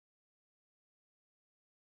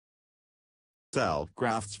Sell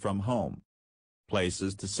crafts from home.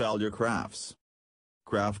 Places to sell your crafts.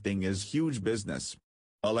 Crafting is huge business.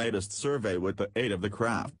 A latest survey with the aid of the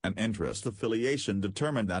Craft and Interest Affiliation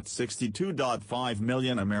determined that 62.5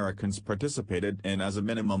 million Americans participated in as a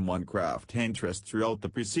minimum one craft interest throughout the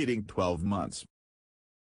preceding 12 months.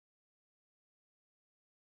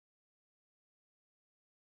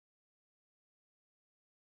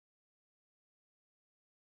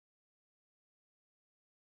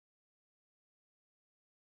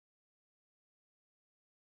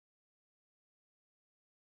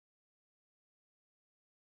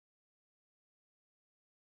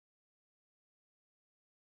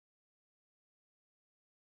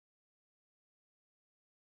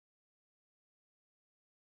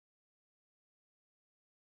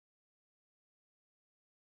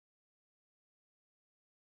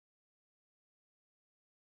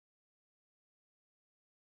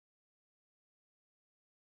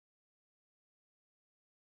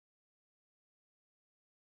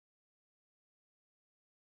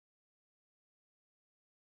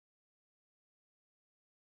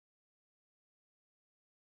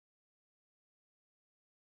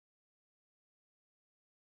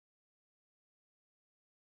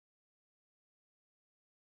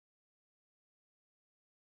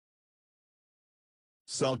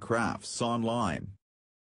 Sell crafts online.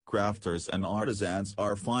 Crafters and artisans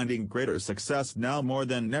are finding greater success now more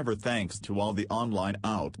than ever thanks to all the online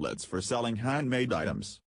outlets for selling handmade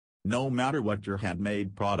items. No matter what your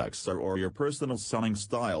handmade products are or your personal selling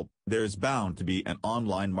style, there's bound to be an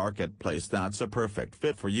online marketplace that's a perfect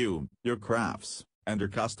fit for you, your crafts, and your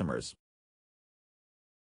customers.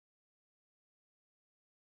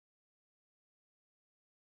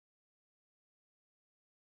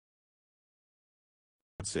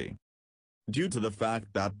 Etsy. Due to the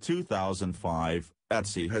fact that 2005,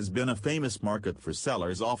 Etsy has been a famous market for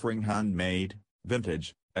sellers offering handmade,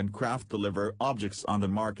 vintage, and craft-deliver objects on the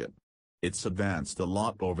market. It's advanced a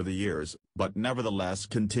lot over the years, but nevertheless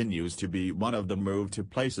continues to be one of the move to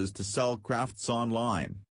places to sell crafts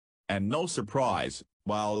online. And no surprise,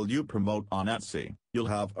 while you promote on Etsy, you'll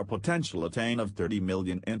have a potential attain of 30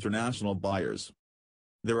 million international buyers.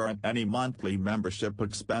 There aren't any monthly membership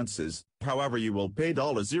expenses, however you will pay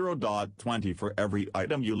 $0.20 for every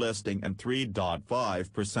item you listing and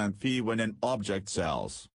 3.5% fee when an object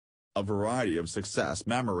sells. A variety of success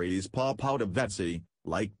memories pop out of Etsy,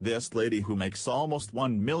 like this lady who makes almost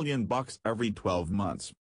 $1 million every 12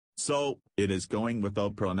 months. So, it is going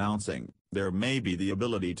without pronouncing, there may be the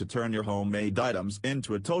ability to turn your homemade items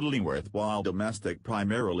into a totally worthwhile domestic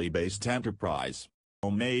primarily based enterprise.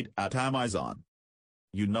 Homemade at Amazon.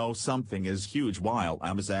 You know something is huge while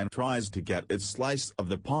Amazon tries to get its slice of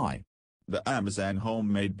the pie. The Amazon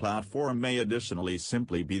homemade platform may additionally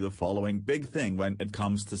simply be the following big thing when it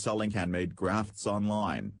comes to selling handmade crafts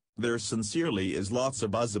online. There sincerely is lots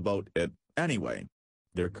of buzz about it, anyway.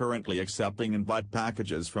 They're currently accepting invite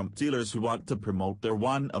packages from dealers who want to promote their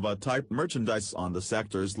one-of-a-type merchandise on the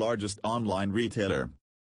sector's largest online retailer.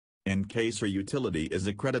 In case your utility is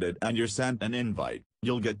accredited and you're sent an invite,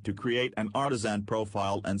 you'll get to create an artisan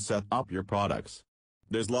profile and set up your products.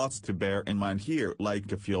 There's lots to bear in mind here,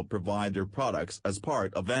 like if you'll provide your products as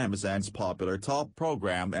part of Amazon's popular top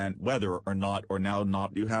program and whether or not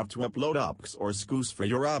you have to upload UPs or SKUs for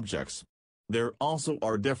your objects. There also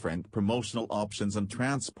are different promotional options and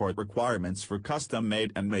transport requirements for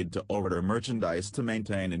custom-made and made-to-order merchandise to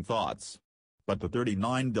maintain in thoughts. But the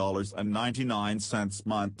 $39.99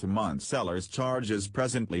 month-to-month seller's charge is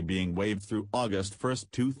presently being waived through August 1,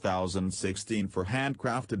 2016 for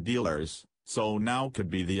handcrafted dealers, so now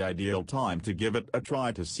could be the ideal time to give it a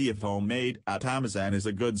try to see if Homemade at Amazon is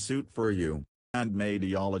a good suit for you.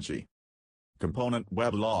 Handmadeology. Component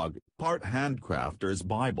weblog, part Handcrafters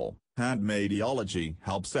Bible. Handmadeology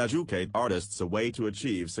helps educate artists a way to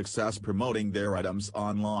achieve success promoting their items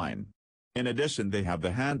online. In addition, they have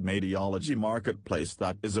the Handmadeology marketplace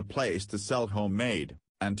that is a place to sell homemade,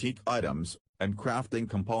 antique items, and crafting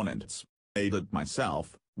components. Made it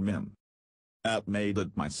myself, MIM. At Made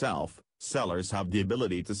It Myself, sellers have the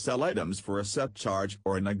ability to sell items for a set charge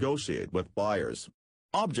or negotiate with buyers.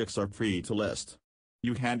 Objects are free to list.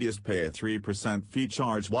 You handiest pay a 3% fee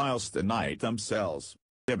charge whilst an item sells.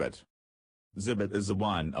 Exhibit. Exhibit is a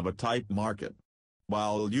one-of-a-type market.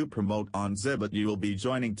 While you promote on Exhibit, you will be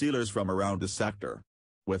joining dealers from around the sector.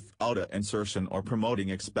 Without an insertion or promoting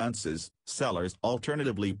expenses, sellers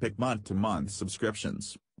alternatively pick month-to-month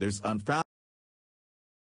subscriptions. There's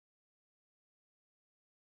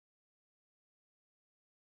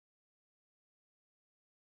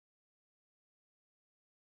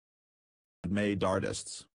handmade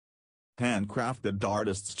artists. Handcrafted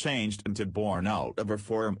artists changed into born out of a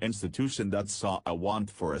forum institution that saw a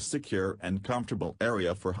want for a secure and comfortable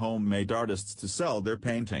area for homemade artists to sell their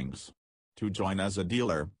paintings. To join as a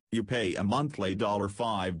dealer, you pay a monthly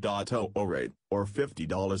 $5.00 rate, or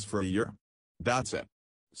 $50 for a year. That's it.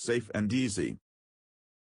 Safe and easy.